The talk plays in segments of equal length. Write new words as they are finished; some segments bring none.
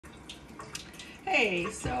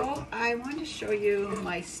Hey, so I want to show you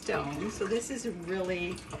my stone. So this is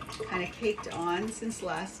really kind of caked on since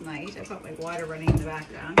last night. I've got my water running in the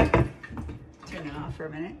background. Turn that off for a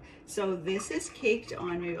minute. So this is caked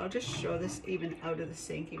on. Maybe I'll just show this even out of the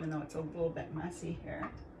sink, even though it's a little bit messy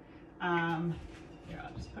here. Here,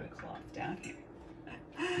 I'll just put a cloth down here.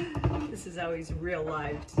 This is always real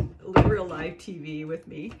live TV with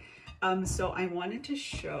me. So I wanted to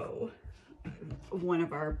show one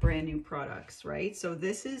of our brand new products, right? So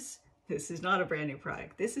this is not a brand new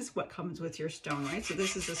product. This is what comes with your stone, right? So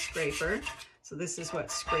this is a scraper. So this is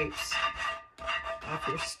what scrapes off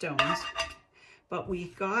your stones. But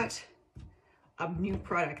we've got a new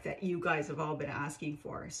product that you guys have all been asking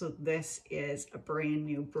for. So this is a brand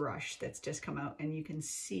new brush that's just come out, and you can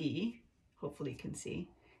see, hopefully you can see,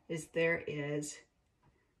 is there is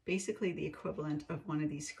basically the equivalent of one of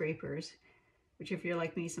these scrapers, which if you're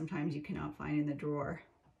like me, sometimes you cannot find in the drawer.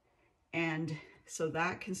 And so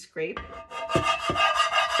that can scrape.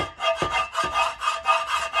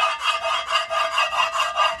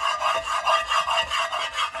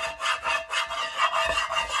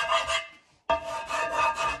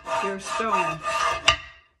 Your stone.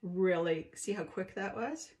 Really, see how quick that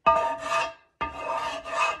was?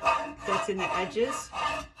 That's in the edges.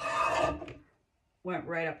 Went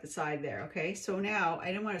right up the side there. Okay, so now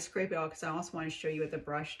I didn't want to scrape it all because I also want to show you what the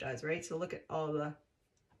brush does, right? So look at all the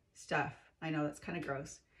stuff. I know that's kind of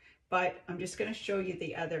gross, but I'm just going to show you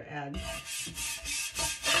the other end.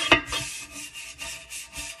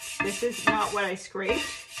 This is not what I scraped.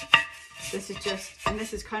 This is just, and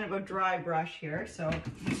this is kind of a dry brush here, so I'm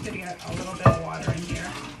just going to get a little bit of water in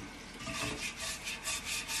here.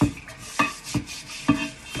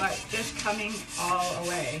 But just coming all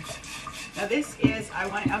away. Now this is, I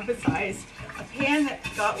want to emphasize, a pan that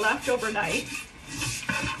got left overnight.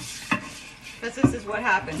 Because this is what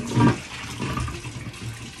happens.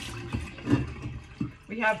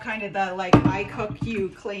 We have kind of the like, I cook, you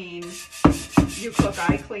clean, you cook,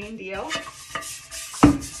 I clean deal.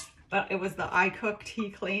 But it was the I cooked, he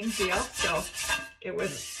cleaned deal. So it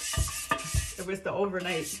was the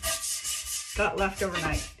overnight, got left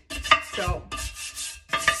overnight. So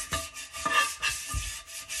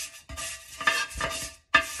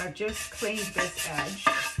I've just cleaned this edge.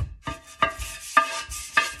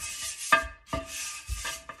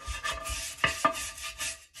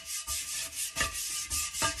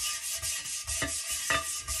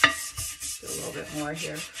 Do a little bit more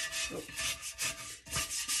here. Oh.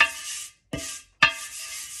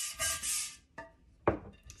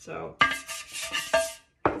 So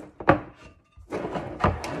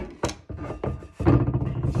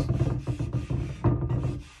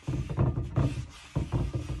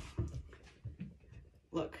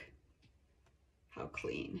look how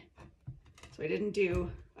clean. So I didn't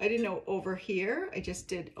know over here. I just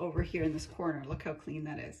did over here in this corner. Look how clean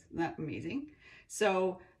that is. Isn't that amazing?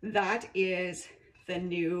 So that is the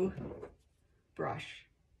new brush.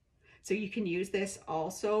 So you can use this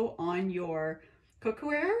also on your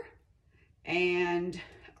cookware and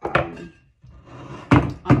on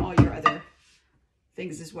all your other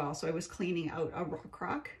things as well. So I was cleaning out a rock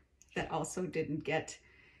crock that also didn't get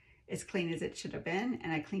as clean as it should have been,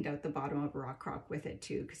 and I cleaned out the bottom of a rock crock with it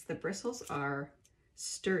too, because the bristles are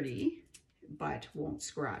sturdy but won't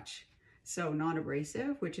scratch. So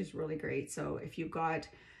non-abrasive, which is really great. So if you've got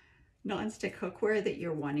non-stick cookware that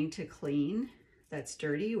you're wanting to clean that's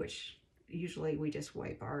dirty, which usually we just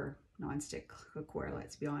wipe our non-stick cookware,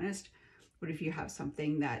 let's be honest. But if you have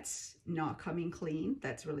something that's not coming clean,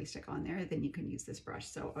 that's really stuck on there, then you can use this brush.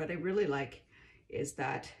 So what I really like is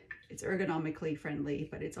that it's ergonomically friendly,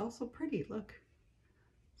 but it's also pretty. Look,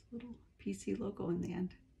 little PC logo in the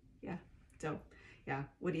end. Yeah. So yeah,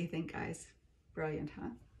 what do you think, guys? Brilliant, huh?